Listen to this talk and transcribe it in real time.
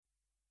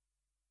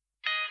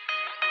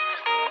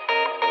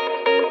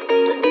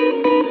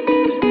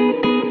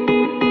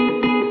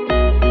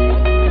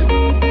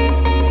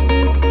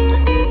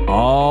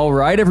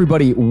right,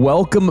 everybody,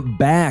 welcome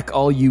back,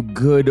 all you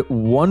good,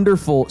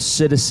 wonderful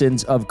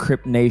citizens of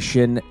Crypt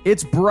Nation.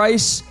 It's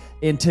Bryce,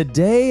 and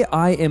today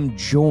I am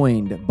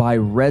joined by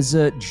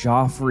Reza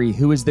Joffrey,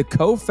 who is the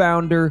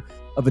co-founder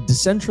of a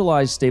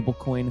decentralized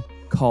stablecoin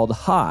called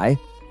Hi,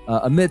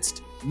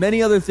 amidst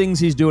many other things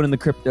he's doing in the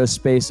crypto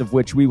space, of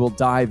which we will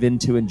dive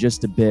into in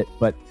just a bit.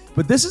 But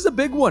this is a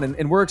big one,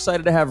 and we're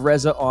excited to have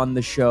Reza on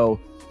the show.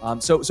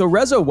 So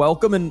Reza,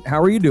 welcome, and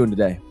how are you doing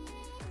today?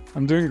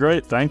 I'm doing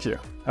great, thank you.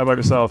 How about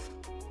yourself?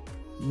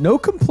 No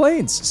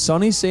complaints.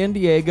 Sunny San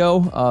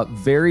Diego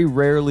very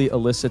rarely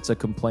elicits a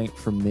complaint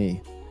from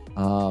me.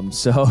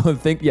 So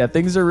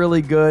things are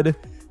really good,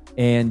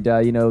 and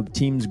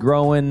team's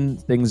growing.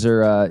 Things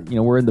are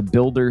we're in the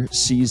builder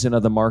season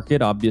of the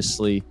market.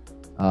 Obviously,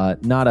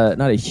 not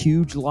a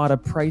huge lot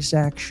of price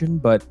action,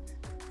 but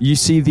you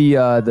see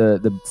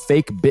the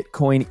fake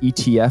Bitcoin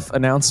ETF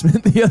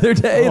announcement the other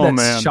day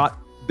shot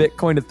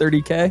Bitcoin to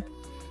 30K.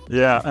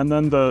 Yeah, and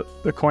then the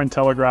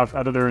Cointelegraph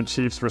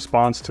editor-in-chief's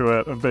response to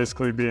it of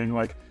basically being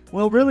like,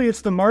 well, really,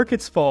 it's the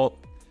market's fault.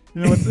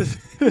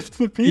 It's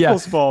the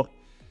people's fault.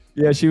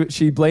 Yeah,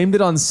 she blamed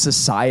it on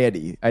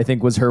society, I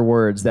think was her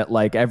words, that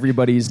like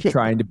everybody's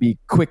trying to be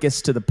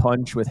quickest to the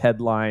punch with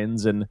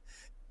headlines,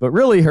 but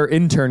really her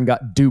intern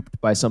got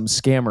duped by some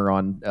scammer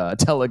on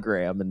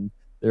Telegram, and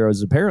there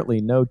was apparently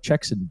no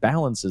checks and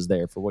balances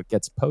there for what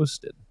gets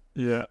posted.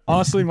 Yeah,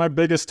 honestly, my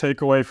biggest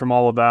takeaway from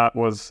all of that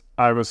was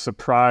I was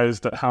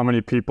surprised at how many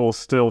people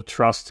still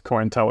trust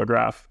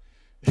Cointelegraph.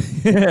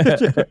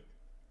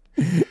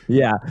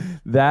 Yeah,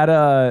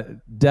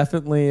 that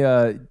definitely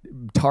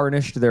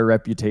tarnished their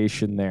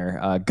reputation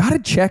there. Gotta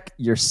check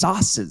your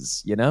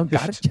sauces,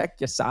 Gotta check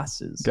your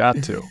sauces.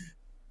 Got to.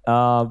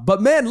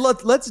 But man,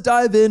 let's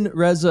dive in,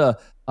 Reza,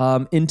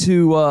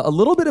 into a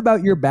little bit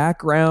about your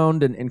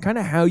background and kind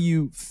of how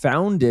you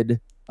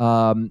founded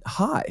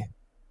Hi.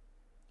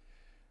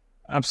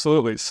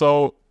 Absolutely.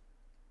 So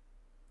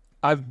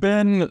I've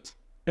been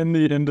in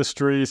the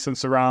industry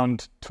since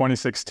around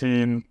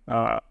 2016.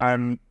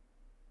 I'm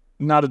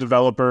not a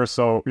developer,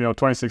 so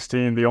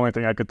 2016, the only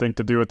thing I could think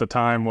to do at the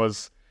time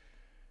was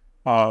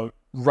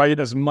write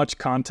as much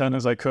content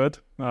as I could.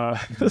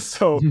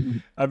 So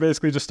I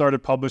basically just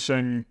started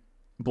publishing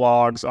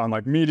blogs on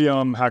like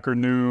Medium, Hacker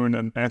Noon,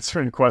 and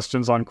answering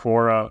questions on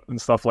Quora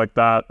and stuff like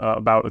that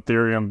about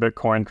Ethereum,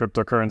 Bitcoin,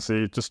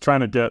 cryptocurrency, just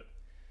trying to get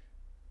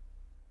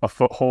a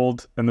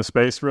foothold in the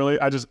space, really.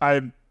 I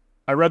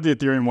read the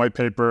Ethereum white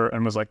paper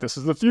and was like, this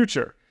is the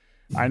future.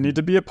 I need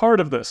to be a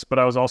part of this, but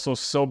I was also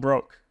so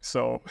broke.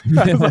 So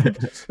I was like,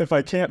 if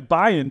I can't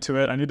buy into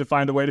it, I need to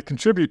find a way to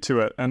contribute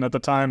to it. And at the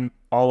time,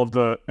 all of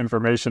the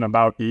information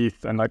about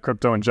ETH and like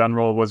crypto in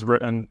general was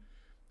written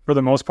for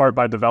the most part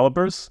by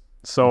developers.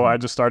 So I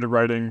just started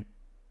writing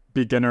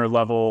beginner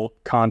level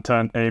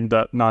content aimed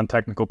at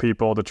non-technical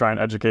people to try and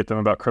educate them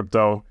about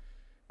crypto.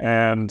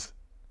 And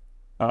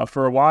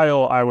for a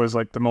while, I was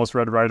like the most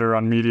read writer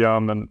on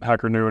Medium and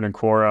Hacker Noon and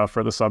Quora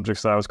for the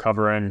subjects that I was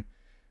covering.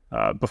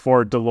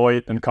 Before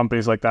Deloitte and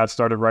companies like that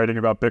started writing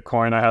about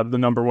Bitcoin, I had the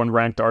 #1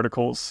 ranked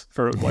articles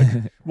for like,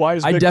 why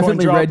is Bitcoin I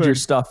definitely dropping? read your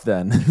stuff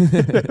then.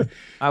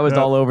 I was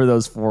all over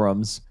those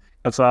forums.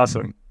 That's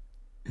awesome.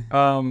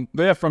 But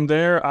yeah, from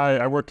there,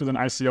 I worked with an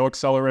ICO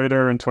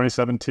accelerator in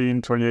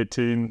 2017,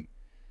 2018.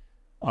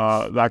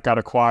 That got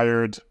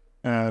acquired,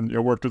 and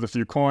worked with a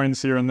few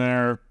coins here and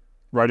there,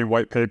 writing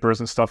white papers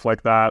and stuff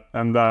like that,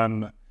 and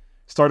then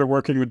started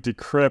working with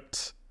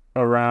Decrypt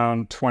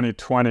around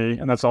 2020,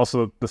 and that's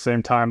also the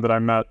same time that I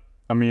met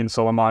Amin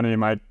Soleimani,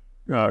 my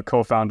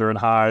co-founder in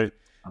Hi.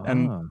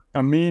 And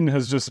Amin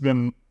has just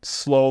been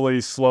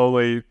slowly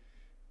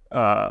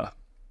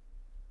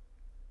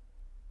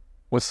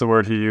what's the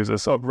word he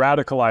uses?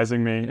 Radicalizing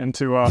me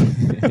into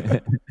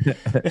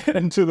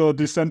into the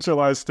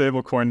decentralized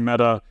stablecoin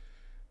meta,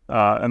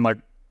 and like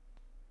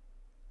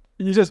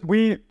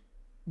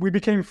we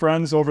became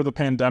friends over the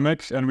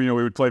pandemic, and we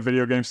would play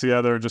video games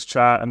together, just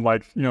chat, and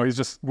he's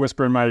just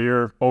whisper in my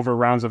ear over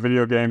rounds of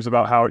video games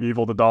about how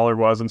evil the dollar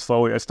was, and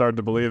slowly I started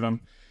to believe him.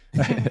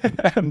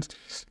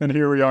 and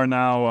here we are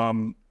now.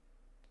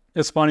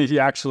 It's funny,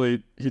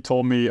 he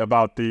told me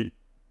about the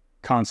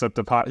concept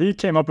of Hi. He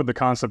came up with the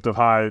concept of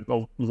Hi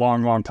a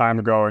long time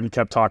ago, and he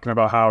kept talking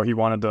about how he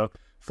wanted to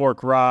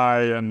fork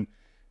Rye and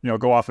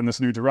go off in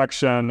this new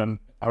direction, and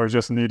I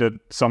just needed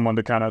someone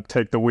to kind of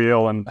take the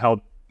wheel and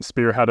help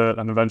spearhead it.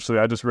 And eventually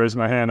I just raised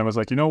my hand and was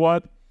like, you know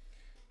what,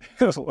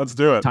 let's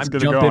do it. Time to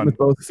jump in with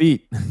both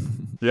feet.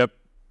 Yep.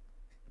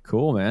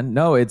 Cool, man.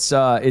 No, it's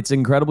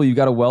incredible. You've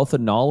got a wealth of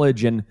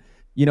knowledge, and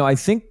I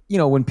think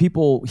when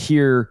people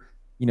hear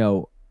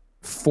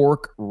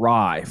fork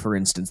Rye, for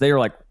instance, they are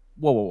like,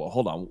 whoa,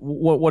 hold on,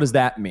 what does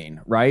that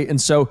mean, right? And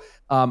so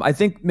I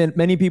think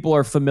many people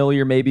are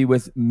familiar maybe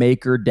with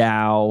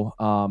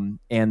MakerDAO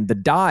and the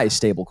DAI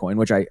stablecoin,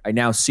 which I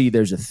now see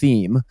there's a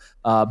theme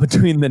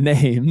between the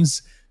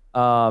names.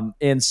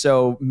 And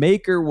so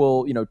Maker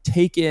will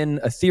take in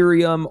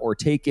Ethereum or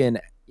take in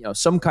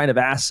some kind of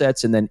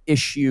assets and then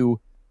issue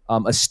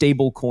a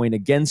stable coin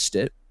against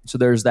it. So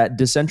there's that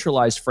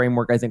decentralized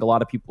framework I think a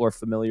lot of people are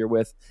familiar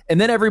with.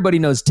 And then everybody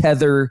knows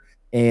Tether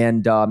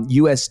and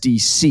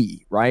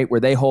USDC, right? Where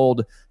they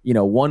hold,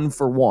 one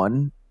for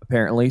one,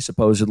 apparently,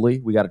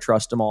 supposedly. We got to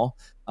trust them all.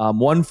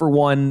 One for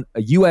one,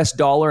 a US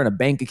dollar in a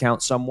bank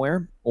account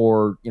somewhere,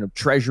 or,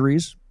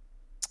 treasuries.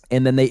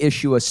 And then they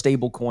issue a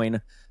stable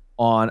coin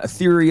on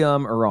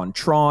Ethereum or on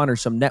Tron or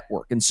some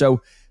network. And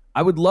so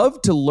I would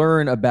love to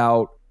learn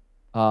about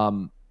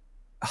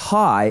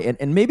High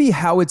and maybe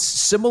how it's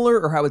similar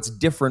or how it's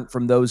different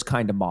from those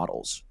kind of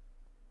models.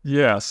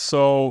 Yeah,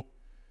 so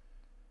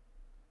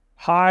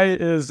High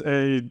is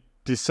a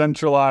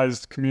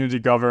decentralized,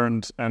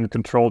 community-governed, and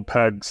controlled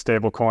peg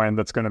stablecoin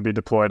that's going to be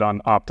deployed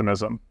on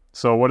Optimism.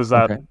 So what does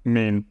that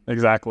mean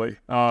exactly?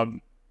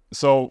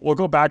 So we'll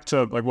go back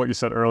to like what you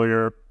said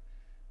earlier,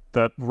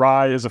 that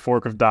Rye is a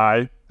fork of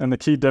Dai, and the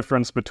key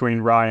difference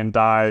between Rye and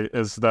Dai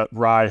is that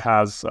Rye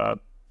has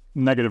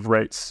negative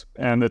rates,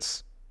 and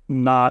it's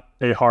not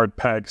a hard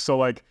peg. So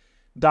like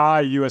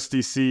Dai,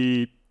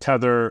 USDC,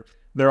 Tether,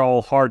 they're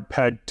all hard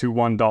pegged to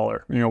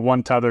 $1.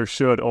 One Tether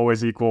should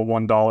always equal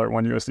 $1.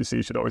 One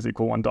USDC should always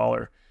equal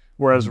 $1.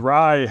 Whereas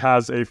Rye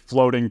has a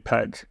floating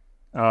peg,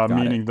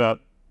 meaning that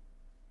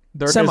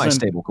there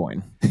semi-stable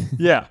coin.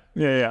 Yeah.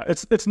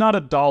 It's not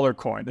a dollar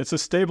coin. It's a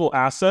stable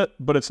asset,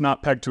 but it's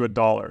not pegged to a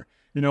dollar.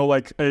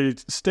 Like a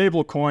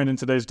stable coin in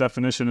today's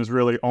definition is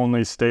really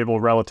only stable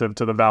relative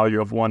to the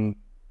value of $1.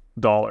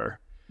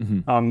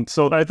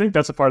 So I think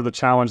that's a part of the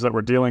challenge that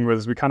we're dealing with,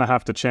 is we kind of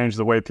have to change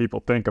the way people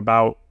think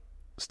about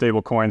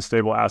stable coins,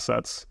 stable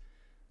assets.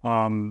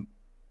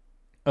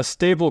 A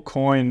stable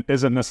coin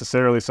isn't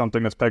necessarily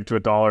something that's pegged to a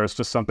dollar. It's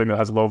just something that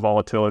has low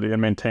volatility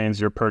and maintains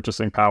your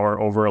purchasing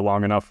power over a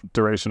long enough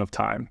duration of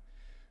time.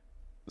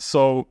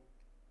 So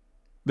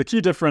the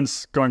key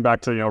difference, going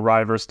back to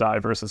Rye versus Dai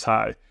versus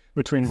High,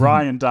 between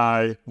Rye and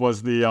Dai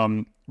was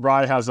the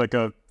Rye has like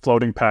a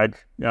floating peg,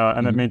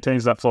 and it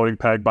maintains that floating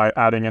peg by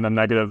adding in a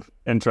negative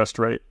interest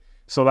rate.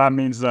 So that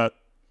means that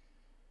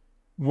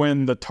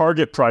when the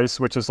target price,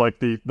 which is like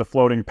the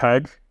floating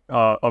peg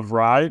of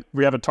Rye,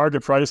 we have a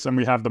target price and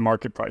we have the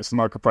market price. The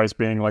market price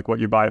being like what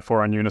you buy it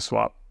for on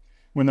Uniswap.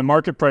 When the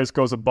market price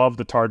goes above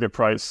the target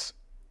price,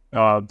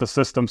 the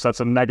system sets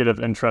a negative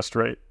interest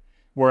rate.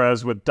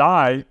 Whereas with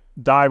Dai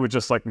would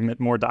just like mint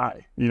more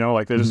Dai.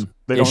 Like they don't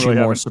really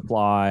have more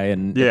supply,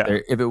 and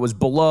if it was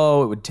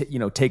below, it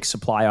would take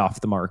supply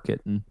off the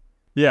market. And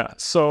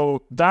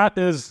so that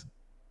is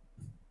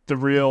the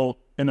real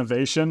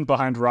innovation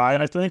behind Rye,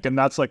 I think, and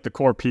that's like the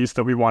core piece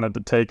that we wanted to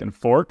take and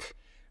fork.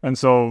 And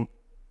so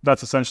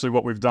that's essentially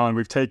what we've done.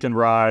 We've taken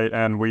Rye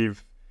and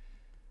we've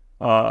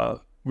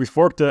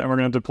forked it, and we're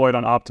going to deploy it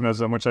on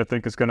Optimism, which I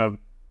think is going to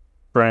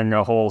bring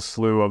a whole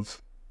slew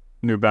of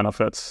new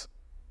benefits.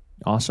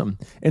 Awesome.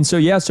 And so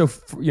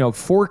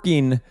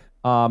forking.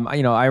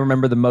 I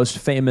remember the most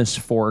famous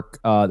fork,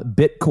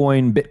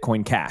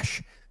 Bitcoin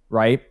Cash,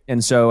 right?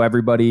 And so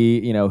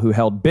everybody who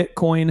held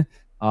Bitcoin,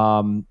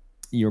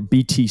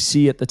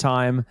 BTC at the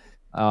time,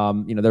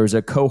 there was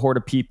a cohort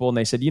of people, and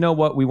they said, you know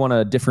what, we want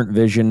a different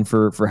vision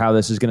for how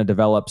this is going to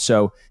develop.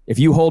 So if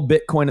you hold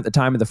Bitcoin at the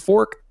time of the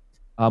fork,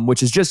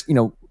 which is just,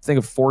 think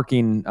of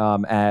forking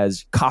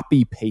as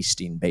copy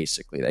pasting,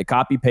 basically. They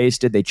copy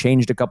pasted, they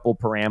changed a couple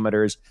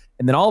parameters,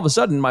 and then all of a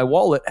sudden my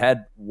wallet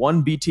had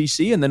one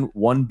BTC and then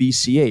one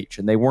BCH,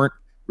 and they weren't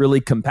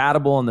really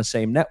compatible on the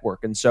same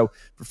network. And so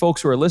for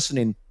folks who are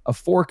listening, a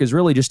fork is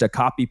really just a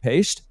copy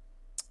paste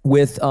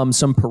with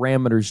some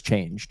parameters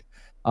changed.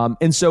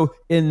 And so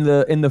in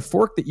the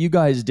fork that you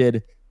guys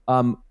did,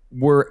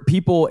 were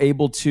people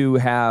able to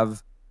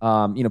have,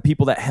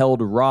 people that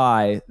held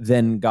Rye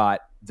then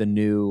got the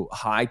new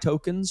High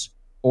tokens,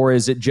 or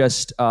is it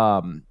just,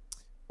 or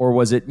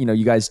was it,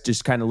 you guys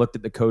just kind of looked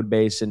at the code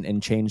base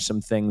and changed some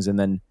things and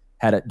then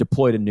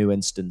deployed a new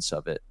instance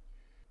of it?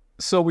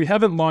 So we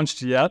haven't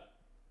launched yet.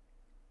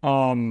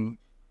 So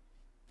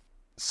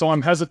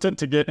I'm hesitant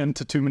to get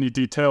into too many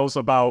details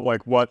about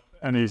like what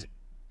any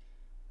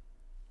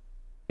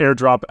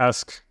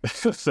airdrop-esque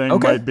thing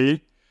might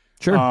be.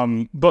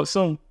 Sure. But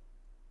so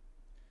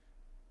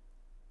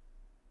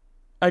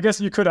I guess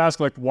you could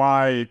ask like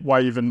why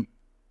even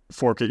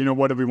fork it?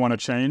 What do we want to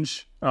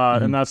change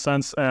in that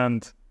sense?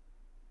 And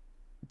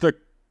the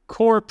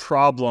core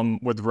problem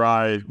with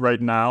Rye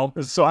right now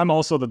is, so I'm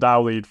also the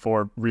DAO lead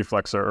for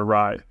Reflexer or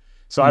Rye.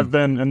 So I've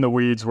been in the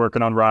weeds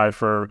working on Rye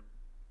for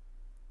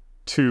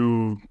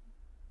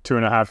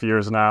 2.5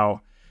 years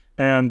now.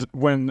 And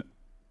when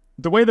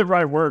the way that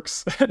Rye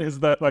works is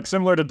that, like,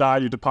 similar to DAI,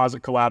 you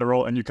deposit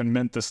collateral and you can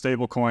mint the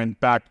stable coin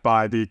backed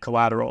by the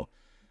collateral.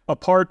 A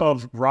part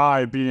of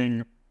Rye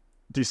being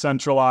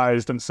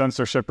decentralized and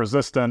censorship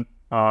resistant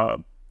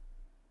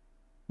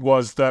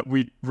was that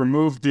we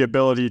removed the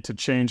ability to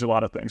change a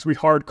lot of things. We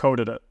hard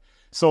coded it.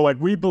 So like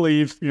we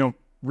believe,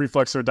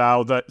 Reflexer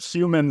DAO, that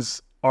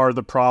humans are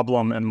the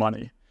problem in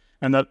money.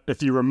 And that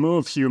if you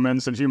remove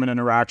humans and human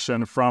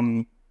interaction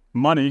from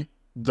money,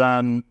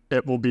 then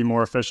it will be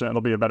more efficient.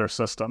 It'll be a better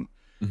system.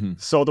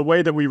 So the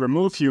way that we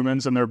remove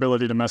humans and their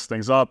ability to mess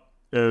things up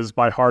is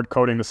by hard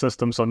coding the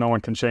system so no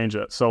one can change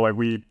it. So like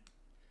we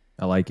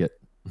I like it.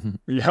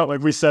 Yeah,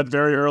 like we said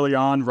very early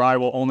on, Rye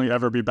will only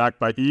ever be backed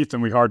by ETH,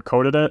 and we hard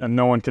coded it, and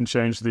no one can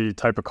change the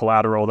type of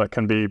collateral that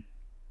can be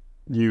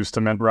used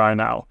to mint Rye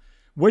now,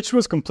 which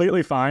was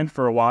completely fine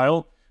for a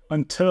while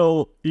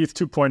until ETH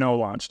 2.0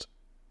 launched.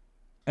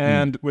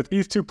 And with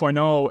ETH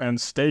 2.0 and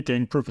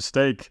staking, proof of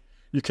stake,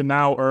 you can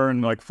now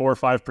earn like 4 or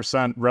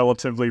 5%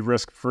 relatively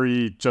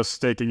risk-free just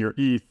staking your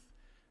ETH.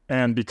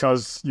 And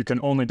because you can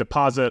only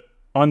deposit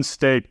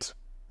unstaked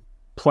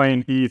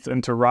plain ETH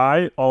into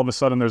Rye, all of a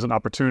sudden there's an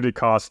opportunity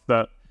cost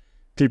that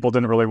people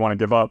didn't really want to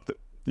give up.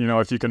 You know,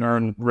 if you can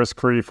earn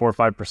risk-free 4 or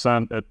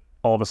 5%, it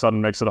all of a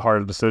sudden makes it a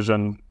harder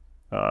decision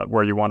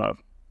where you want to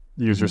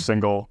use your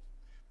single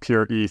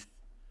pure ETH.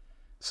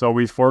 So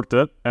we forked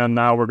it, and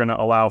now we're going to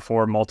allow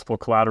for multiple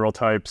collateral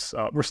types.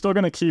 We're still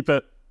going to keep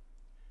it.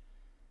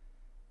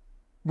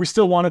 We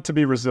still want it to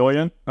be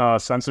resilient,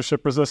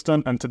 censorship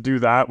resistant, and to do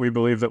that, we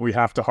believe that we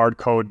have to hard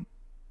code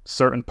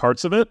certain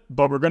parts of it,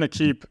 but we're going to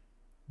keep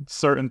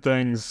certain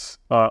things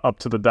up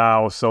to the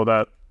DAO so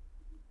that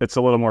it's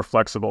a little more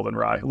flexible than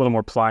Rye, a little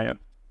more pliant.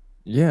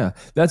 Yeah,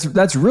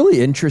 that's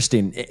really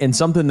interesting, and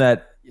something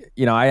that,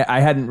 you know, I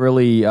hadn't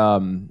really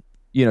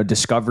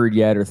discovered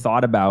yet or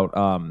thought about.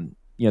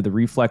 The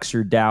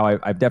Reflexer DAO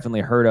I've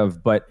definitely heard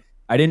of, but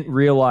I didn't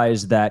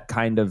realize that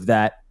kind of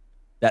that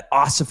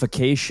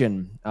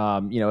ossification.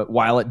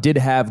 While it did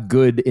have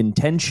good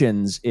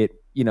intentions, it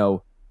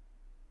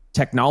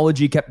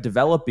technology kept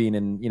developing,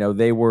 and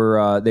they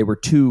were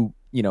too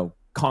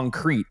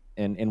concrete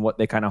in what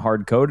they kind of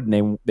hard coded,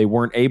 and they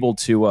weren't able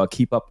to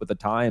keep up with the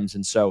times.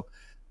 And so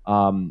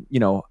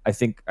I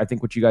think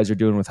what you guys are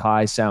doing with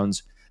High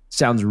sounds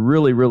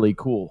really, really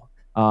cool.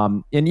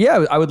 And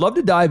yeah, I would love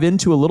to dive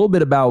into a little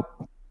bit about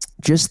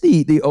just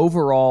the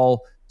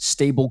overall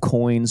stable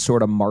coins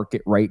sort of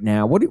market right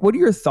now. What are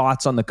your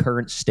thoughts on the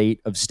current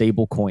state of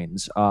stable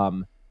coins?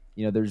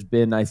 There's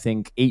been, I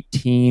think,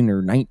 18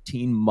 or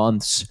 19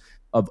 months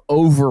of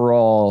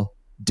overall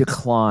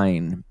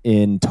decline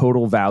in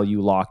total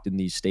value locked in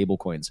these stable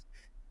coins.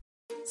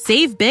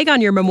 Save big on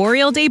your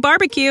Memorial Day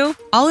barbecue,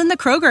 all in the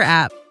Kroger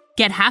app.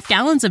 Get half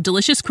gallons of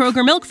delicious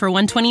Kroger milk for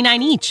 $1.29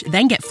 each.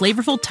 Then get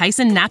flavorful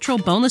Tyson natural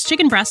boneless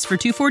chicken breasts for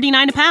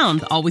 $2.49 a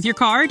pound, all with your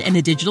card and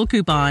a digital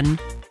coupon.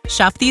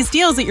 Shop these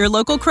deals at your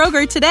local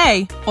Kroger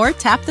today, or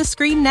tap the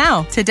screen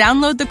now to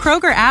download the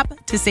Kroger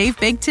app to save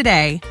big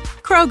today.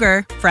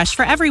 Kroger, fresh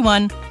for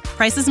everyone.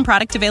 Prices and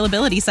product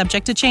availability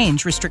subject to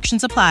change.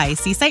 Restrictions apply.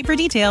 See site for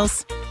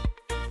details.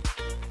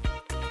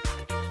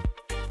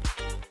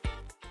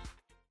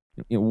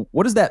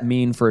 What does that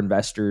mean for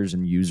investors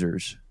and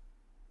users?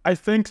 I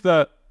think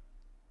that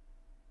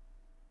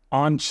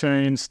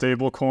on-chain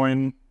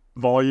stablecoin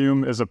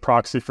volume is a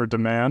proxy for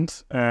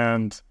demand,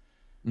 and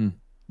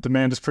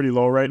demand is pretty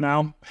low right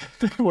now.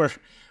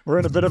 We're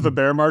in a bit of a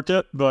bear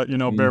market, but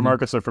bear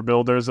markets are for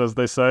builders, as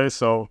they say.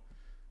 So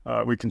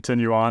we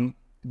continue on.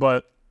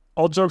 But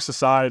all jokes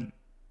aside,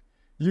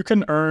 you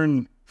can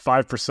earn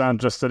 5%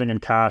 just sitting in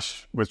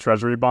cash with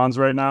treasury bonds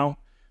right now.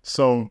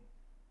 So,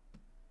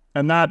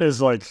 and that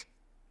is like,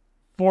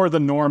 for the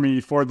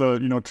normie, for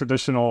the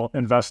traditional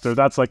investor,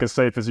 that's like as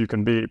safe as you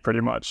can be,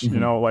 pretty much.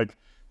 Like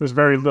there's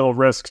very little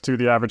risk to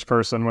the average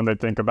person when they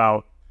think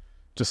about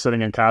just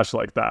sitting in cash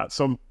like that.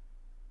 So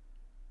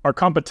our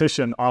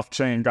competition off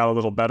chain got a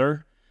little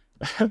better,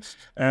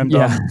 and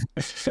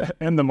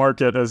and the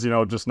market is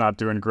just not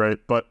doing great.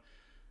 But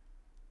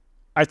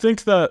I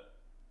think that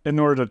in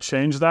order to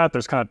change that,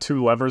 there's kind of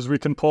two levers we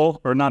can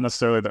pull, or not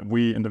necessarily that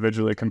we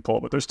individually can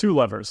pull, but there's two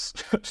levers.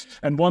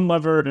 And one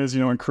lever is,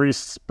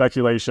 increased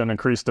speculation,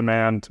 increased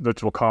demand,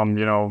 which will come,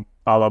 a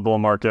la bull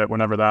market,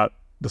 whenever that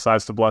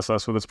decides to bless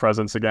us with its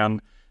presence again.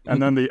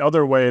 And then the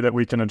other way that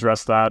we can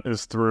address that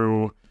is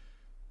through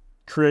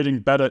creating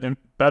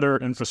better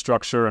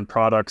infrastructure and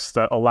products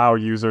that allow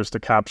users to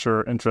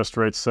capture interest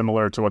rates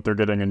similar to what they're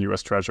getting in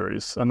U.S.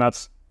 Treasuries. And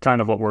that's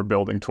kind of what we're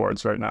building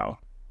towards right now.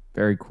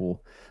 Very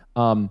cool.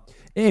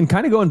 And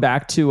kind of going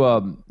back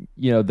to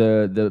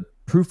the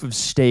proof of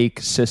stake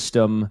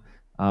system,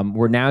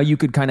 where now you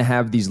could kind of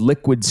have these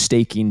liquid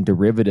staking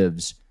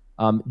derivatives.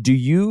 Do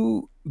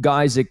you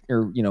guys,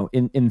 or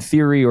in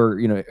theory,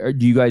 or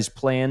do you guys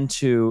plan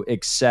to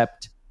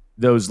accept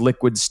those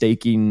liquid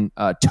staking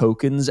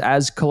tokens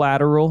as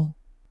collateral?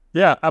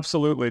 Yeah,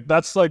 absolutely.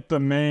 That's like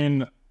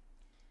one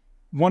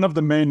of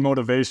the main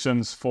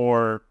motivations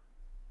for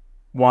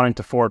wanting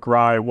to fork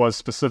Rye was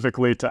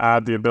specifically to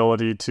add the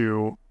ability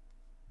to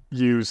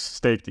use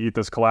staked ETH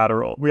as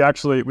collateral. We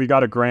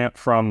got a grant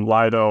from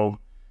Lido.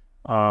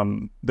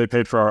 They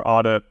paid for our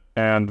audit,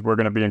 and we're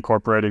going to be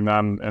incorporating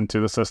them into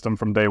the system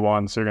from day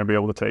one. So you're going to be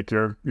able to take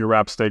your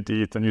wrap staked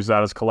ETH and use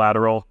that as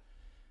collateral.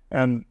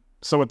 And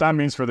so what that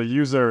means for the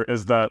user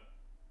is that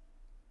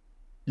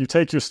you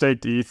take your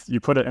staked ETH, you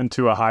put it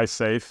into a High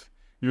safe.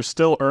 You're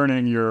still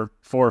earning your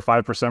 4 or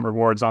 5%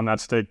 rewards on that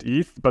staked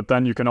ETH, but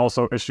then you can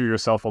also issue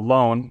yourself a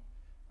loan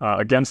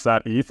against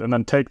that ETH, and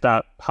then take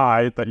that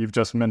High that you've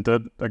just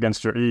minted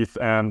against your ETH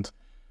and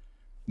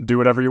do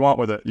whatever you want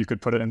with it. You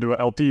could put it into an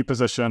LP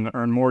position,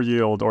 earn more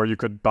yield, or you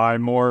could buy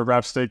more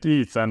wrap staked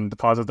ETH and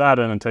deposit that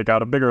in and take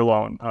out a bigger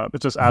loan.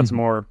 It just adds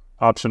more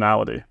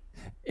optionality.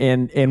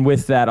 And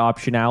with that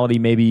optionality,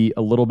 maybe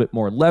a little bit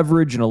more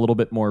leverage and a little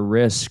bit more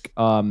risk.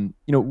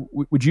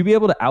 Would you be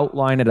able to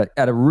outline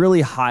at a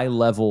really high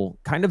level,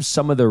 kind of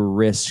some of the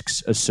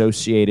risks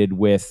associated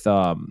with,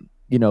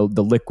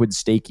 the liquid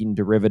staking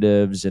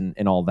derivatives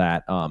and all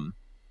that?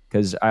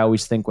 Because I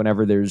always think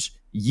whenever there's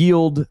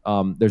yield,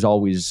 there's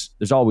always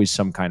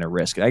some kind of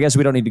risk. I guess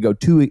we don't need to go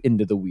too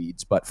into the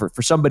weeds, but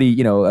for somebody,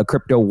 a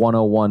crypto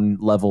 101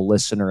 level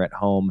listener at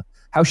home,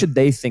 how should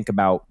they think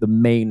about the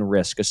main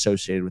risk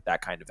associated with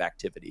that kind of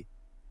activity?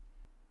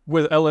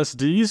 With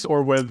LSDs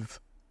or with?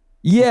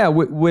 Yeah,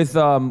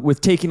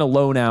 with taking a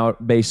loan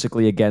out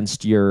basically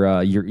against your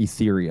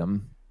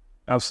Ethereum.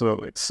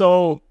 Absolutely.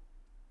 So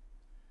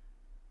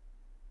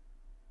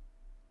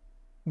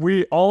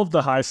all of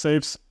the high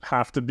safes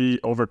have to be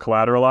over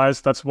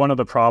collateralized. That's one of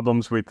the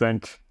problems we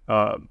think.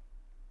 One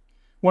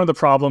of the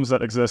problems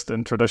that exist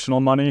in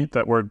traditional money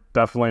that we're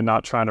definitely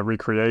not trying to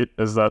recreate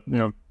is that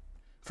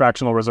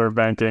fractional reserve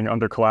banking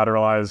under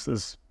collateralized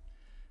it's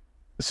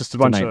just a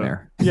bunch of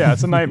nightmare. Yeah,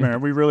 it's a nightmare.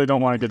 We really don't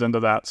want to get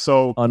into that.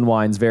 So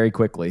unwinds very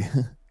quickly.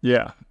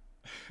 Yeah.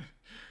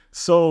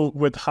 So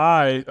with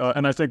high,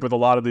 and I think with a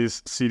lot of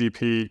these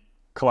CDP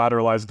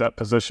collateralized debt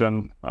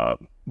position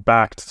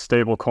backed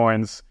stable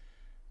coins,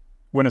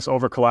 when it's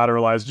over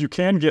collateralized, you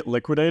can get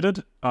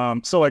liquidated.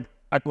 Let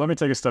me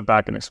take a step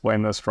back and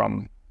explain this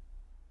from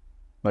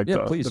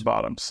the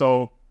bottom.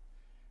 So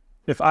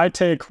if I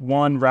take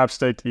one wrap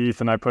staked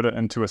ETH and I put it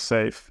into a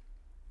safe,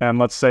 and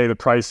let's say the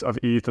price of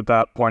ETH at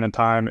that point in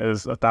time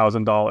is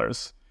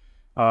 $1,000,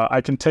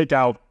 I can take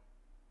out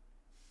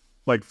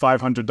like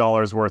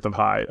 $500 worth of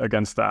high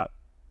against that.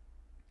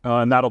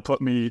 And that'll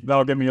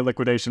give me a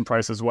liquidation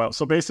price as well.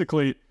 So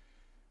basically,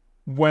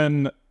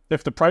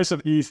 if the price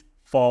of ETH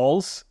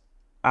falls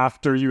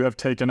after you have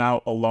taken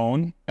out a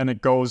loan and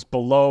it goes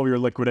below your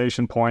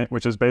liquidation point,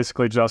 which is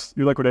basically just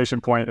your liquidation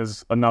point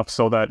is enough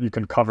so that you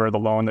can cover the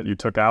loan that you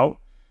took out,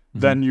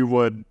 then you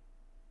would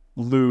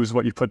lose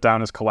what you put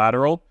down as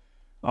collateral.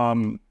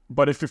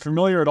 But if you're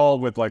familiar at all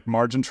with like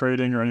margin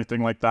trading or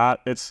anything like that,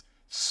 it's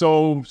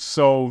so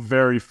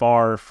very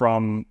far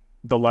from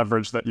the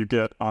leverage that you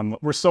get on.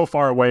 We're so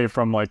far away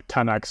from like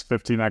 10x,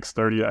 15x,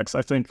 30x.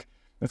 I think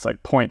it's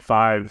like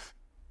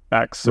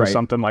 0.5x or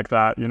something like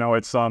that.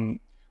 It's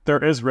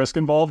there is risk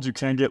involved. You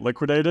can get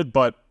liquidated,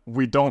 but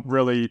we don't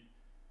really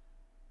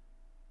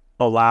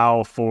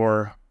allow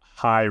for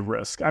high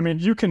risk. I mean,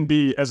 you can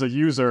be, as a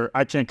user,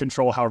 I can't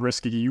control how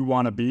risky you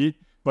want to be,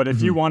 but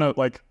if you want to,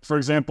 like, for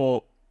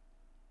example,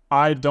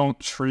 I don't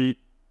treat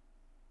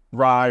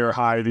RAI or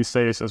high these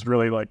days as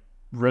really like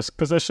risk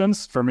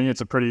positions. For me,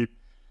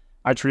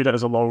 I treat it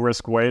as a low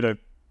risk way to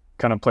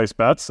kind of place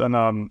bets.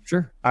 And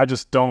sure, I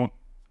just don't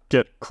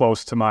get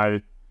close to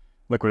my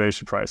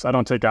liquidation price. I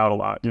don't take out a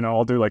lot.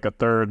 I'll do like a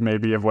third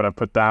maybe of what I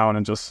put down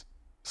and just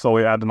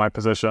slowly add to my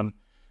position.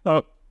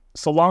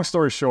 So long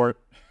story short,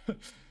 I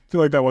feel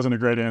like that wasn't a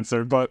great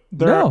answer, but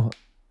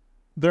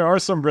there are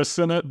some risks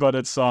in it, but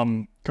it's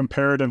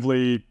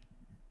comparatively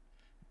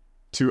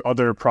to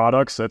other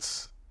products,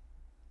 it's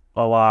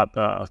a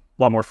lot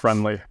more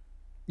friendly.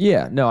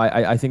 Yeah, no,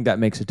 I think that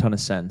makes a ton of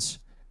sense.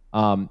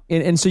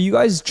 And so you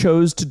guys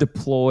chose to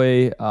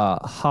deploy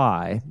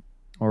high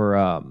or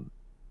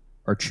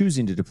are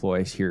choosing to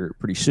deploy here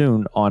pretty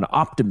soon on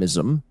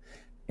Optimism.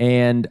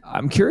 And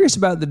I'm curious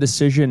about the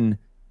decision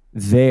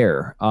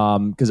there,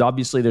 because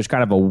obviously there's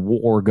kind of a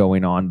war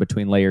going on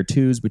between layer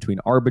twos, between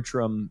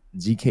Arbitrum,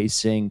 ZK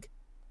Sync,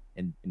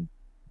 and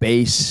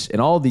Base, and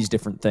all of these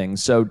different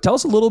things. So tell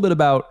us a little bit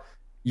about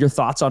your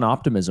thoughts on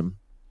Optimism.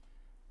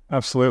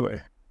 Absolutely.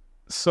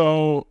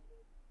 So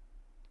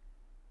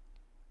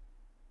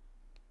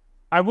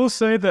I will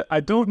say that I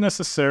don't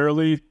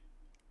necessarily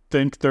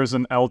think there's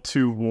an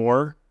L2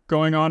 war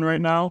going on right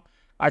now.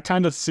 I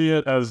kind of see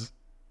it as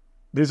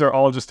these are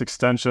all just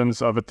extensions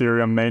of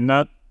Ethereum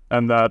mainnet,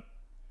 and that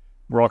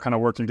we're all kind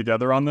of working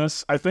together on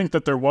this. I think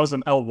that there was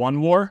an L1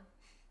 war,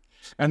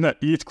 and that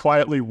ETH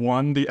quietly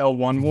won the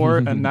L1 war,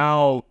 and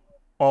now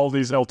all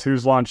these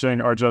L2s launching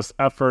are just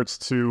efforts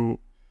to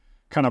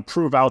kind of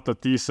prove out the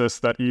thesis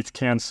that ETH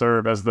can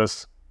serve as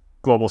this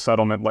global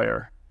settlement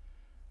layer.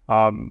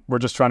 We're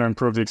just trying to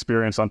improve the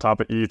experience on top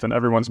of ETH, and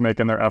everyone's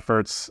making their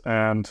efforts,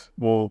 and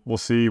we'll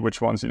see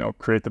which ones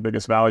create the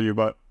biggest value.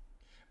 But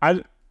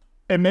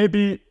it may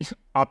be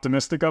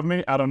optimistic of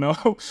me, I don't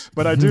know,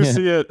 but I do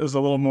see it as a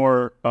little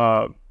more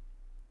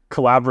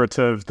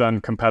collaborative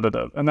than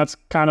competitive, and that's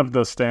kind of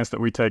the stance that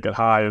we take at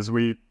High. Is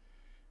we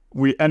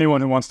anyone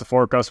who wants to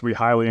fork us, we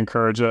highly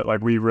encourage it.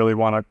 Like, we really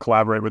want to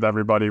collaborate with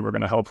everybody. We're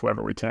going to help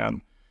whoever we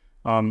can.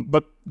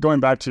 But going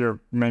back to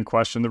your main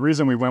question, the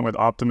reason we went with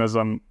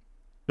Optimism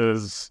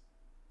is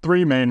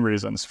three main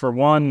reasons. For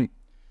one,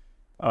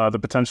 the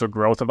potential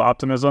growth of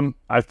Optimism.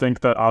 I think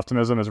that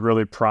Optimism is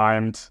really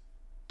primed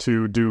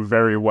to do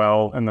very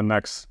well in the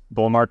next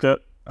bull market.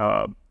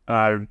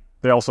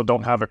 They also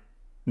don't have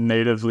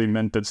natively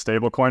minted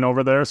stablecoin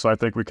over there. So I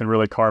think we can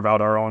really carve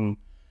out our own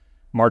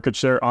market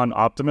share on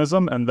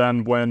Optimism. And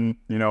then when,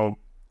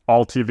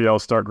 all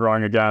TVLs start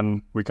growing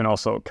again, we can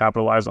also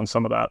capitalize on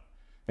some of that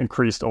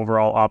increased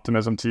overall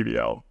Optimism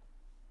TVL.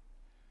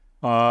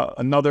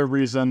 Another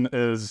reason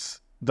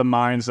is the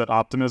minds at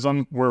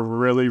Optimism. We're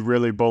really,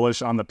 really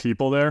bullish on the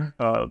people there.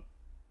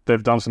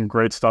 They've done some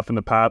great stuff in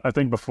the past. I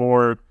think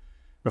before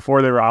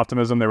they were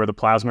Optimism, they were the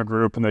Plasma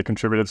Group, and they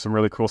contributed some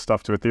really cool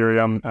stuff to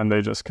Ethereum, and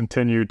they just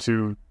continue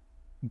to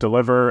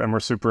deliver, and we're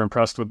super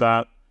impressed with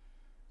that.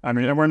 I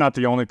mean, and we're not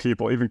the only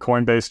people. Even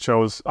Coinbase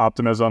chose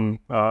Optimism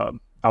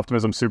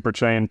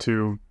Superchain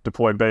to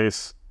deploy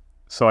Base.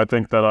 So I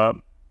think that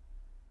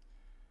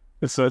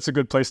it's a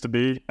good place to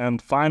be.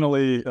 And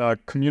finally,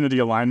 community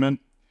alignment.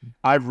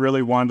 I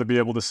really wanted to be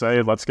able to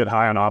say, let's get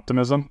high on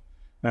Optimism.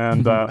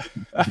 And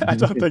I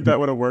don't think that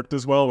would have worked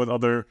as well with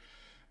other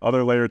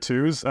layer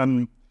twos.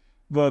 And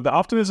the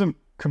Optimism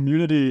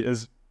community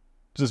is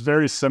just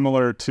very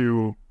similar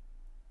to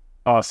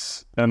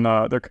us. And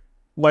they're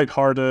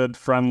lighthearted,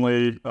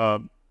 friendly.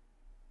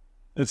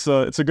 It's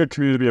a good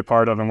community to be a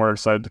part of, and we're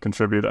excited to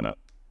contribute in it.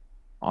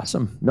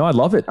 Awesome. No, I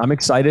love it. I'm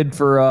excited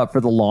for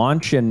the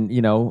launch, and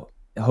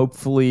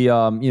hopefully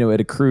it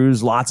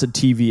accrues lots of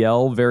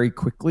TVL very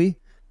quickly.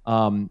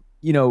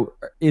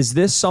 Is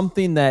this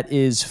something that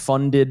is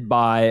funded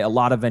by a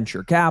lot of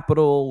venture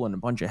capital and a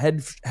bunch of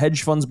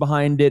hedge funds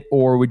behind it,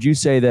 or would you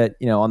say that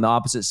on the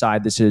opposite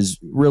side, this is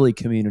really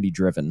community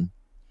driven?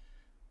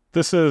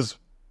 This is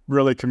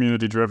really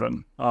community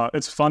driven.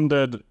 It's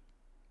funded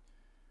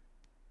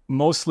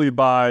mostly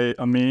by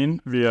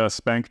Amin via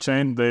Spank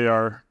Chain. They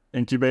are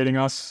incubating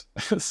us,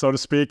 so to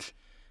speak.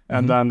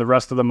 And then the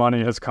rest of the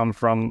money has come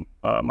from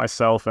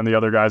myself and the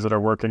other guys that are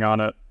working on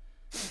it.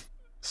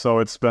 So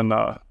it's been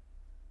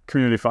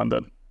community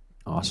funded.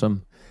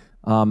 Awesome.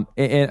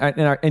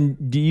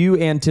 And do you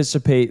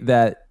anticipate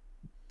that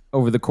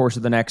over the course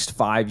of the next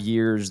 5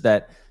 years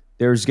that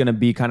there's going to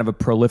be kind of a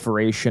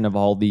proliferation of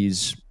all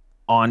these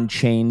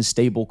on-chain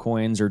stable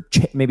coins or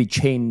maybe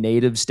chain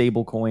native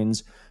stable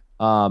coins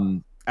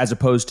as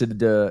opposed to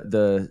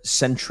the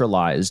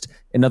centralized?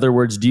 In other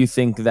words, do you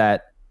think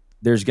that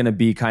there's going to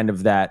be kind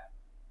of that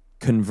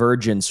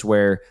convergence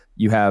where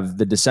you have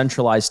the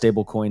decentralized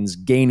stable coins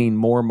gaining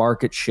more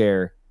market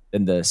share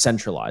than the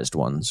centralized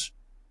ones?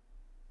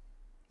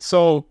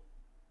 So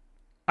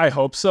I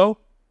hope so.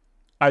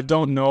 I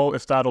don't know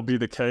if that'll be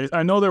the case.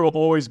 I know there will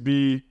always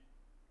be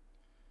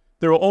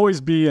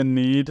a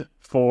need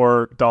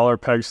for dollar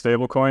peg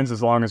stablecoins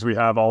as long as we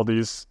have all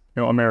these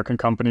American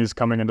companies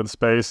coming into the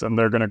space, and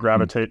they're going to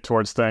gravitate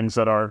towards things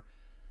that are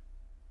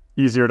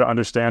easier to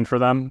understand for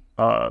them,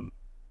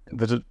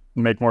 that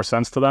make more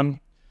sense to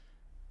them.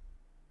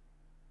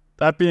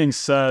 That being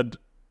said,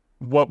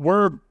 what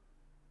we're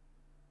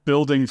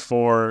building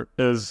for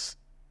is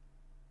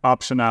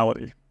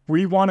optionality.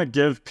 We want to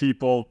give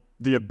people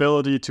the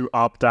ability to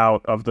opt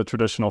out of the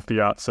traditional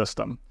fiat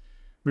system.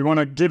 We want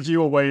to give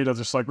you a way to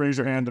just raise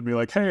your hand and be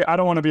like, hey, I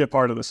don't want to be a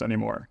part of this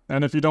anymore.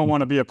 And if you don't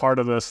want to be a part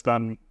of this,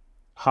 then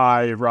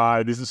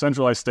RAI, these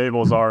decentralized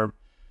stables are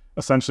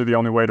essentially the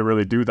only way to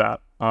really do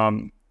that.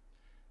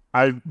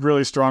 I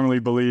really strongly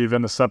believe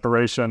in the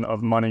separation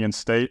of money and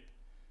state.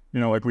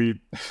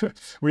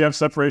 We have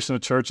separation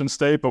of church and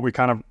state, but we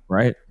kind of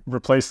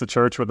replace the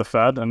church with the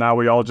Fed, and now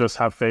we all just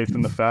have faith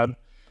in the Fed.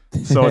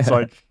 So it's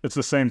it's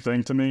the same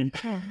thing to me.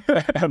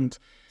 And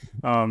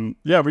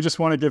we just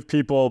want to give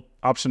people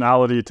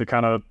optionality to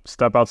kind of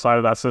step outside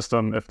of that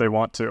system if they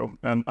want to.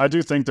 And I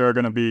do think there are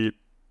going to be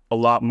a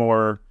lot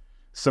more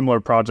similar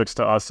projects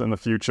to us in the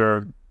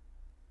future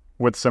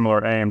with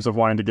similar aims of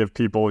wanting to give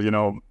people,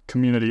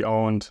 community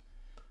owned,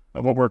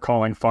 what we're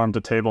calling farm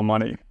to table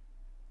money.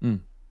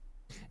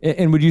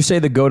 And would you say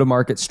the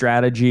go-to-market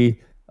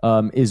strategy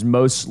is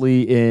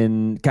mostly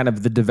in kind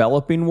of the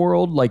developing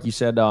world, like you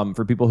said,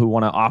 for people who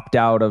want to opt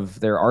out of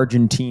their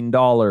Argentine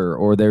dollar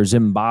or their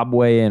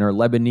Zimbabwean or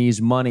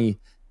Lebanese money,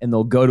 and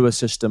they'll go to a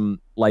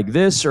system like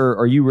this? Or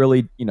are you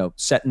really,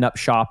 setting up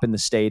shop in the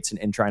States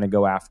and trying to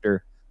go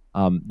after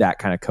that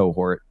kind of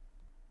cohort?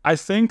 I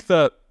think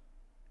that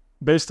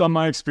based on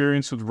my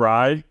experience with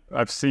RAI,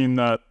 I've seen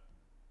that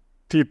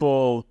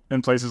people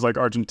in places like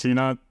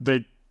Argentina,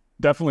 they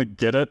definitely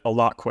get it a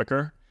lot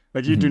quicker.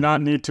 You do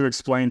not need to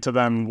explain to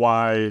them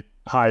why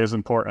high is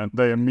important.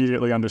 They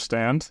immediately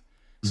understand.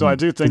 So I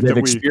do think they've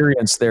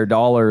experienced their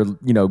dollar,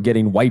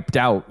 getting wiped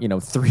out,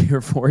 3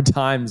 or 4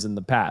 times in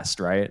the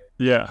past, right?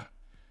 Yeah.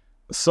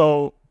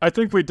 So I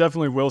think we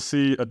definitely will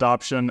see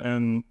adoption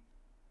in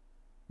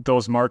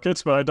those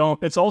markets, but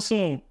it's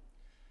also,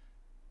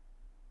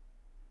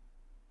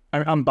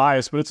 I'm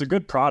biased, but it's a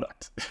good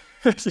product.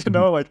 It's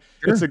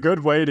a good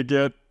way to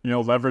get,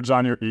 leverage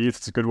on your ETH.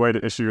 It's a good way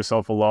to issue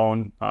yourself a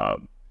loan.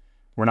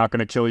 We're not going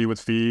to kill you with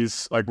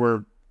fees.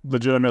 We're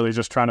legitimately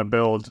just trying to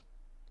build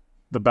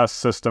the best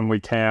system we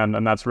can,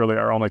 and that's really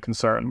our only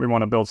concern. We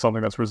want to build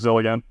something that's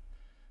resilient,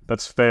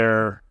 that's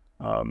fair,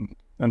 and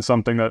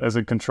something that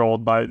isn't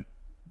controlled by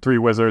 3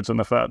 wizards in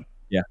the Fed.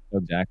 Yeah,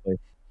 exactly.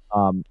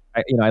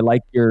 I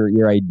like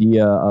your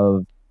idea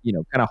of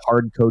kind of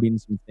hard coding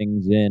some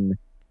things in.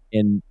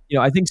 And,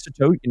 I think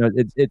Satoshi,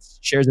 it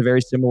shares a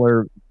very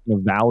similar,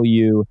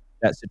 value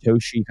that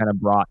Satoshi kind of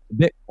brought to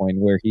Bitcoin,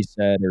 where he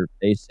said, or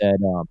they said,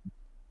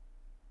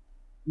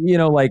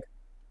 like,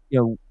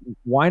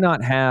 why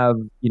not have,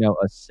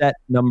 a set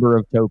number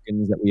of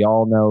tokens that we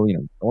all know,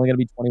 it's only going to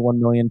be 21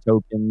 million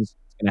tokens.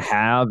 It's going to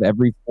have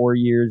every 4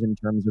 years in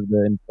terms of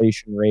the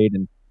inflation rate.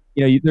 And,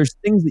 there's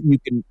things that you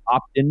can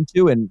opt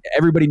into, and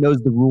everybody knows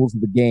the rules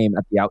of the game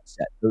at the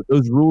outset.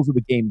 Those rules of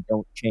the game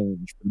don't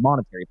change for the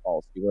monetary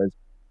policy. Whereas,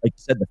 like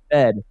you said, the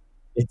Fed,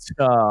 it's,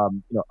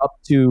 up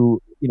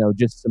to,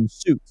 just some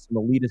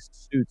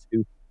elitist suits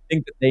who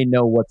think that they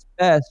know what's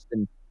best,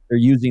 and they're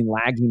using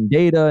lagging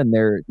data, and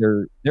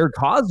they're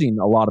causing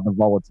a lot of the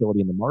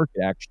volatility in the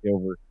market actually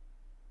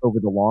over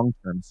the long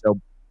term.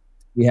 So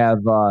we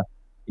have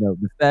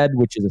the Fed,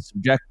 which is a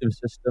subjective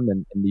system,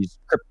 and these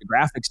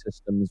cryptographic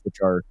systems, which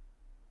are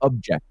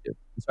objective.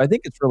 So I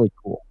think it's really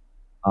cool,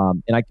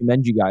 and I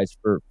commend you guys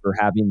for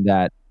having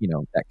that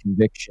that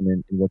conviction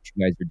in what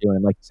you guys are doing.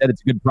 And like you said,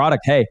 it's a good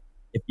product. Hey,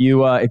 if you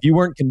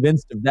weren't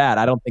convinced of that,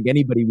 I don't think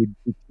anybody would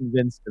be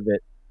convinced of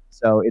it.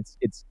 So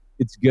it's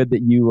good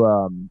that you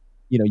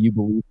you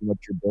believe in what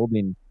you're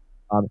building.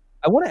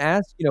 I want to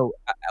ask,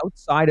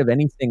 outside of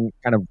anything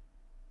kind of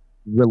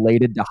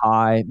related to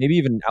High, maybe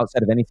even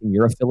outside of anything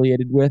you're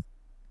affiliated with,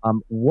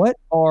 what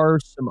are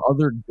some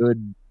other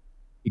good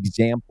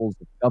examples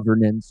of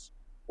governance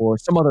or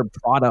some other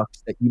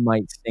products that you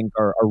might think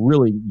are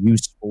really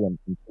useful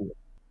and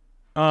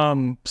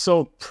cool?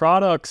 So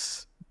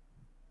products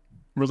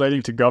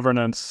relating to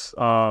governance,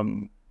 I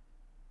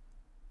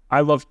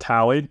love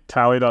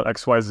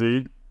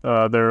Tally.xyz.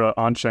 They're an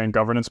on-chain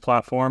governance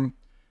platform.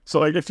 So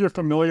like if you're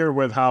familiar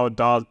with how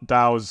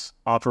DAOs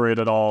operate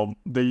at all,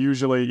 they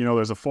usually,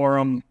 there's a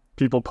forum,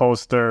 people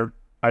post their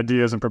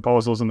ideas and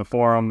proposals in the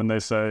forum, and they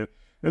say,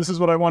 this is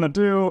what I want to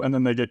do, and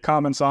then they get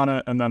comments on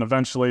it, and then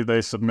eventually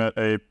they submit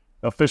a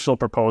official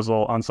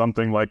proposal on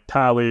something like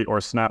Tally or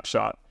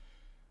Snapshot.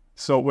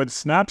 So with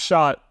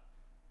Snapshot,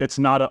 it's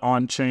not an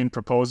on-chain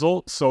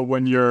proposal. So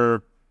when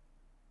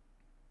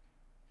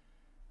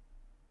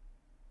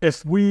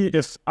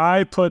if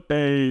I put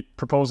a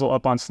proposal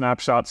up on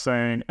Snapshot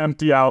saying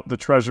empty out the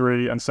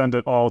treasury and send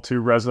it all to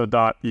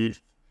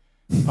Reza.eth,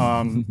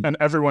 and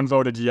everyone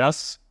voted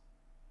yes,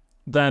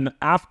 then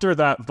after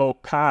that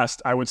vote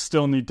passed, I would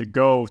still need to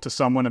go to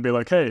someone and be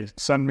like, hey,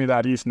 send me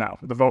that ETH now.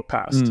 The vote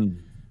passed.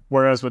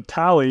 Whereas with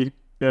Tally,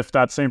 if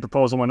that same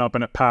proposal went up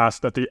and it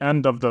passed, at the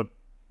end of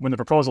when the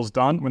proposal's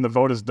done, when the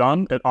vote is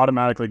done, it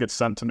automatically gets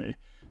sent to me.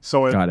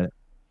 So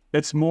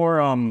it's more,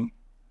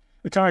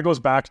 it kind of goes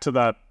back to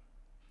that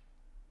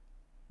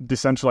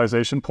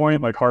decentralization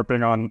point, like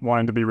harping on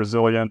wanting to be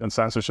resilient and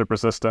censorship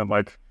resistant.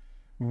 Like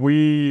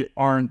we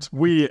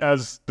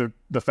as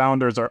the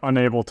founders are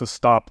unable to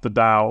stop the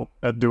DAO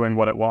at doing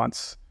what it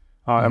wants.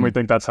 And we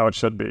think that's how it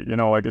should be.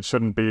 Like it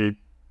shouldn't be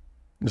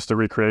just a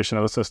recreation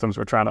of the systems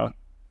we're trying to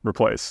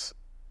replace.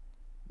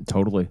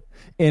 Totally.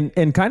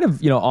 And kind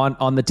of,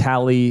 on the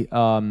Tally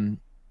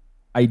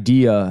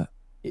idea,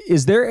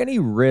 is there any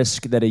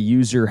risk that a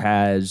user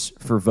has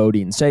for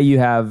voting? Say you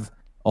have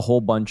a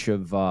whole bunch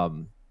of,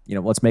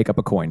 let's make up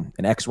a coin,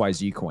 an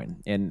XYZ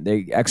coin, and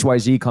the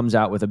XYZ comes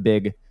out with a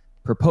big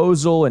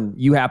proposal, and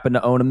you happen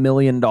to own $1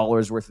 million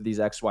worth of these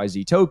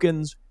XYZ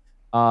tokens.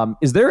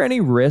 Is there any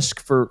risk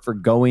for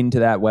going to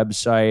that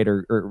website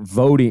or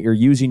voting or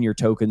using your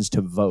tokens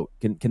to vote?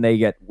 Can they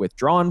get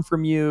withdrawn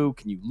from you?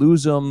 Can you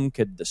lose them?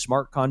 Could the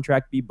smart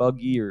contract be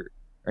buggy or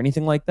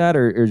anything like that?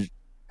 Or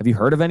have you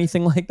heard of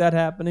anything like that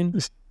happening?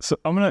 So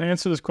I'm going to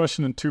answer this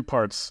question in two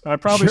parts. I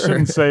probably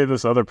shouldn't say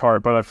this other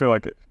part, but I feel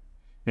like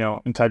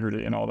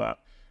integrity and all that.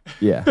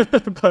 Yeah.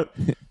 But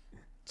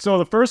so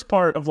the first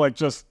part of like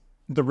just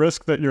the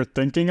risk that you're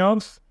thinking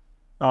of,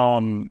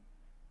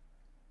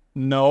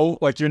 no,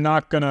 like you're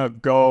not gonna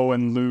go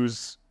and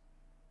lose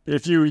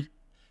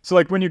so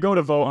like when you go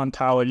to vote on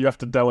Tally, you have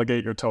to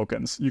delegate your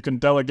tokens. You can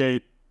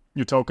delegate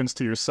your tokens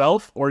to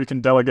yourself, or you can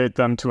delegate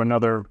them to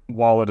another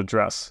wallet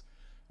address.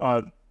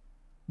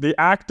 The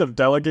act of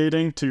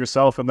delegating to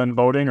yourself and then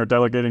voting, or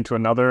delegating to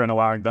another and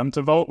allowing them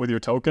to vote with your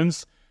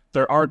tokens,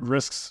 there aren't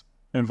risks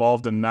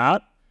involved in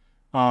that.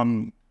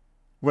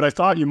 What I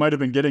thought you might have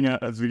been getting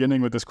at the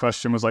beginning with this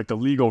question was like the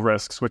legal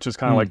risks, which is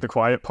kind of like the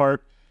quiet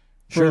part.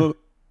 Sure. For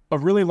a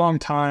really long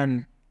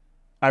time,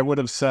 I would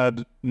have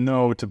said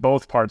no to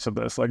both parts of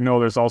this. Like, no,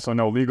 there's also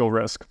no legal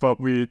risk. But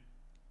we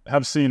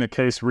have seen a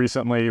case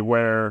recently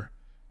where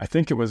I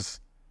think it was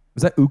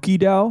that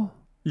UkiDAO?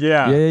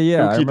 Yeah.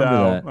 UkiDAO. I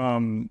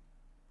remember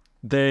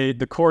that.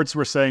 The courts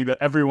were saying that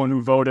everyone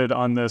who voted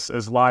on this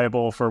is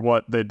liable for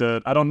what they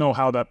did. I don't know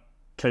how that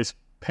case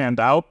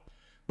panned out,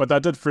 but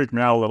that did freak me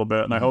out a little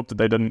bit, and I hope that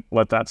they didn't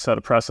let that set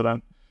a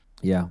precedent.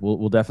 Yeah,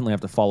 we'll definitely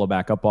have to follow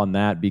back up on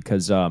that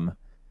because, the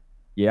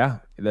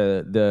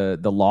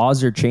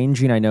laws are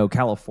changing. I know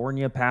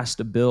California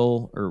passed a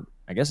bill, or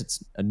I guess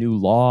it's a new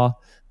law.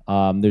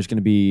 There's going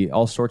to be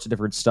all sorts of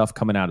different stuff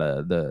coming out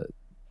of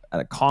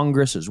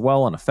Congress as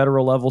well on a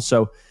federal level.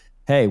 So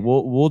hey,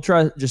 we'll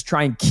try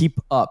and keep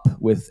up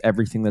with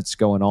everything that's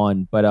going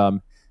on.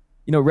 But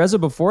Reza,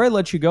 before I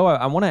let you go,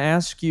 I want to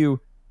ask you,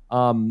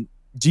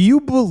 do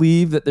you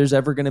believe that there's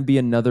ever going to be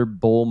another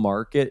bull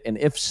market? And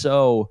if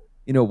so,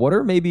 what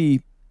are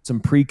maybe some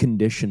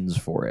preconditions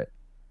for it?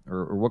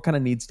 Or what kind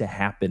of needs to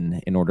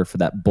happen in order for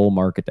that bull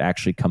market to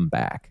actually come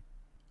back?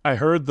 I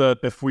heard that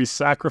if we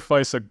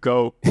sacrifice a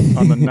goat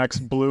on the next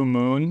blue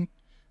moon,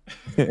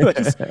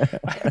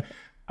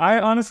 I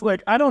honestly,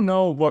 I don't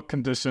know what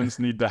conditions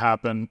need to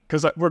happen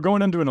because we're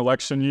going into an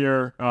election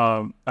year.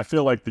 I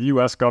feel like the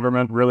U.S.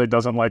 government really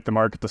doesn't like the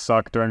market to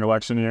suck during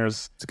election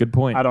years. It's a good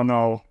point. I don't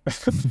know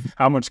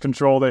how much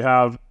control they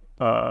have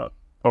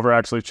over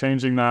actually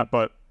changing that,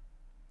 but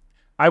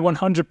I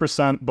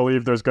 100%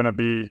 believe there's going to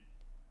be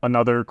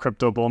another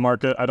crypto bull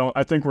market.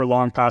 I think we're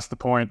long past the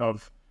point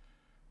of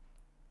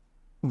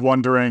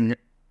wondering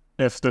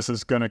if this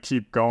is going to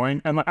keep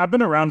going. And I've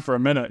been around for a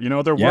minute.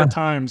 There were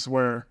times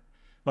where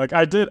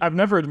I've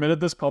never admitted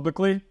this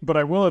publicly, but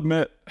I will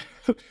admit,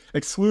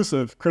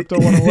 exclusive, Crypto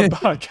 101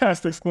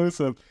 podcast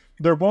exclusive.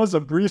 There was a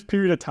brief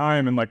period of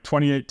time in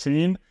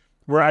 2018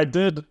 where I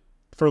did,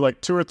 for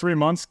 2 or 3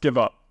 months, give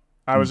up.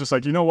 I was just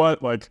like, you know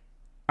what?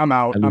 I'm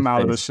out. I'm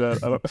out of this shit.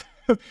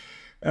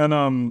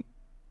 And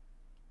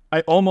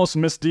I almost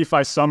missed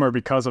DeFi summer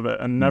because of it,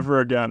 and never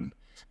again.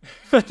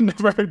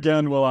 Never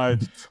again will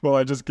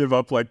I just give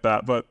up like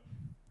that. But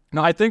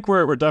no, I think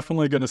we're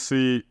definitely going to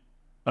see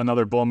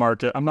another bull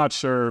market. I'm not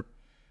sure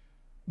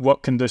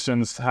what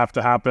conditions have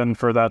to happen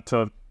for that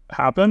to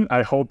happen.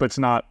 I hope it's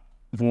not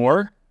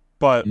war,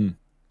 but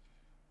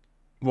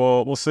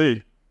we'll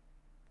see.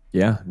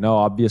 Yeah, no,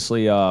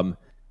 obviously,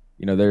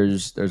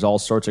 there's all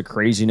sorts of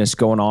craziness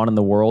going on in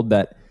the world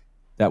that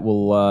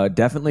will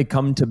definitely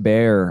come to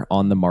bear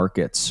on the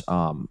markets.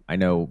 I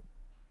know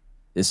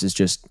this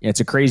is it's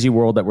a crazy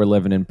world that we're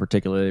living in,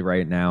 particularly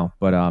right now,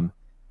 but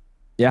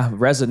yeah,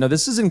 Reza, no,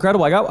 this is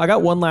incredible. I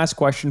got one last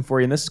question for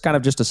you, and this is kind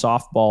of just a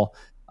softball.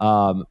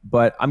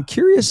 But I'm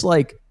curious,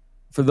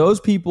 for those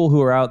people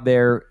who are out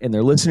there and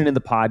they're listening to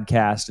the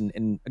podcast,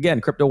 and again,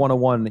 Crypto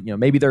 101,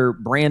 maybe they're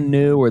brand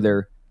new or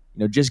they're,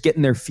 just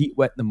getting their feet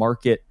wet in the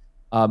market.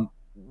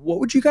 What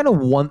would you kind of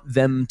want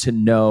them to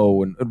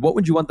know, and what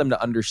would you want them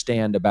to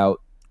understand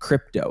about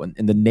crypto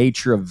and the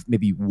nature of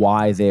maybe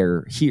why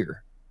they're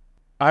here?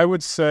 I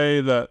would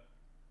say that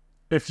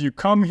if you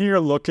come here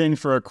looking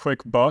for a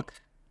quick buck,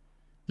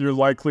 you're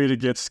likely to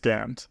get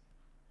scammed.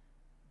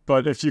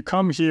 But if you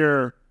come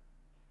here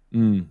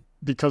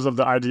because of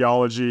the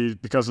ideology,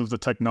 because of the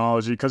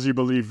technology, because you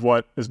believe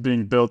what is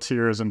being built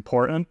here is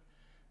important,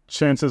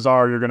 chances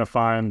are you're going to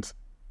find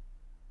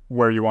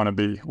where you want to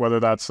be, whether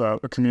that's a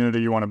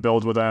community you want to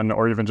build within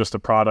or even just a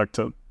product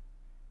to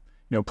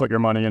put your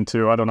money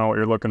into. I don't know what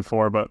you're looking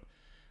for, but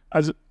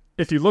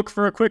if you look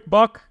for a quick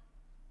buck,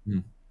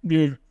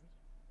 you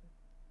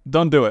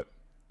don't do it.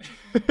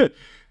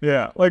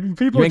 Yeah,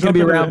 people jump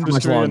into the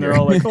industry and they're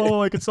all like,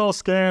 oh, it's all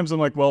scams. I'm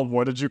like, well,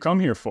 what did you come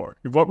here for?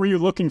 What were you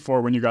looking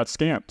for when you got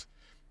scammed?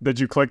 Did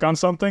you click on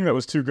something that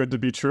was too good to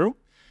be true?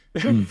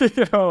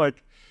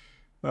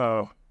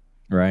 Oh.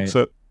 Right.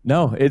 So,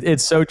 no,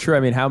 it's so true.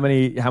 I mean, how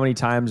many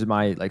times am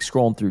I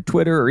scrolling through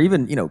Twitter or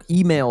even,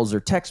 emails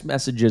or text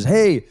messages?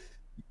 Hey,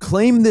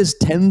 claim this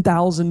 $10,000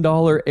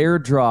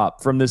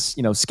 airdrop from this,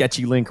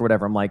 sketchy link or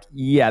whatever. I'm like,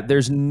 yeah,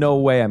 there's no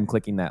way I'm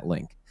clicking that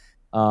link.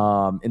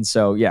 And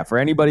so, yeah, for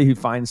anybody who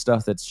finds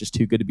stuff that's just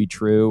too good to be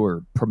true,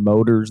 or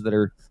promoters that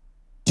are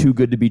too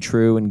good to be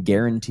true and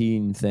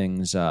guaranteeing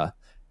things,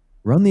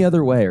 run the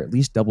other way, or at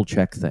least double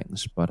check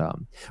things. But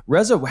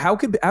Reza, how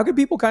could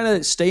people kind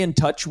of stay in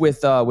touch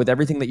with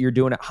everything that you're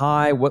doing at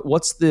High?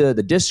 What's the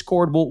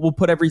Discord? We'll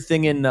put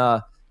everything in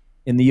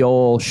the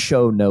old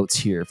show notes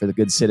here for the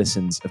good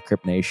citizens of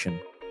Crypt Nation.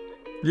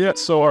 Yeah,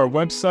 so our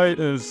website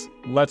is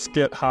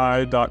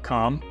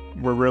letsgethigh.com.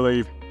 We're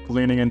really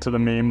leaning into the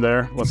meme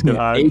there. Let's Get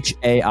High.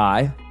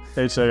 HAI.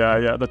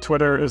 Yeah. The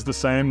Twitter is the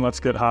same. Let's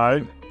Get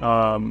High.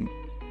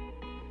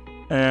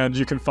 And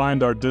you can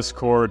find our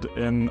Discord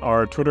in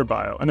our Twitter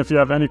bio. And if you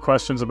have any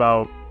questions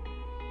about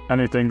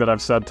anything that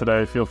I've said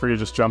today, feel free to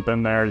just jump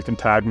in there. You can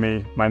tag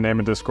me. My name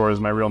in Discord is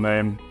my real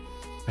name.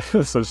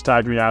 So just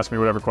tag me, ask me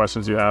whatever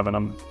questions you have, and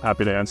I'm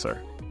happy to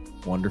answer.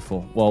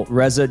 Wonderful. Well,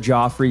 Reza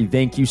Joffrey,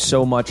 thank you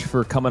so much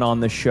for coming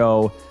on the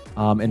show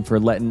and for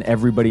letting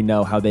everybody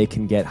know how they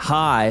can get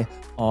high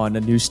on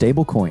a new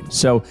stablecoin.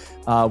 So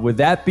with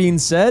that being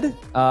said,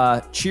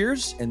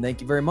 cheers and thank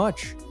you very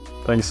much.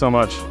 Thank you so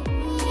much.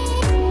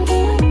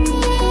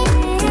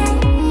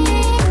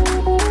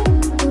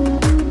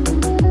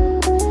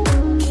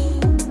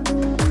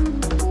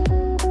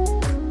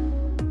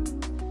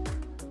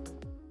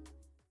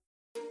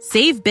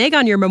 Save big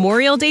on your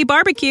Memorial Day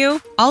barbecue,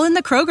 all in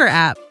the Kroger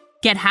app.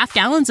 Get half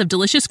gallons of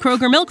delicious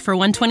Kroger milk for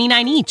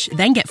 $1.29 each.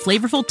 Then get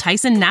flavorful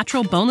Tyson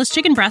natural boneless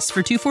chicken breasts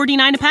for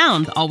 $2.49 a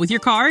pound, all with your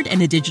card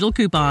and a digital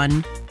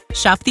coupon.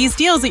 Shop these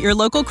deals at your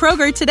local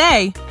Kroger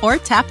today, or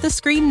tap the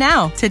screen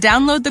now to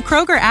download the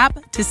Kroger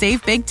app to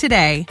save big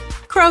today.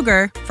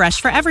 Kroger, fresh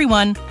for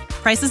everyone.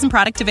 Prices and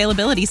product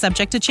availability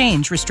subject to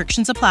change.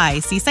 Restrictions apply.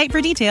 See site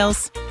for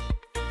details.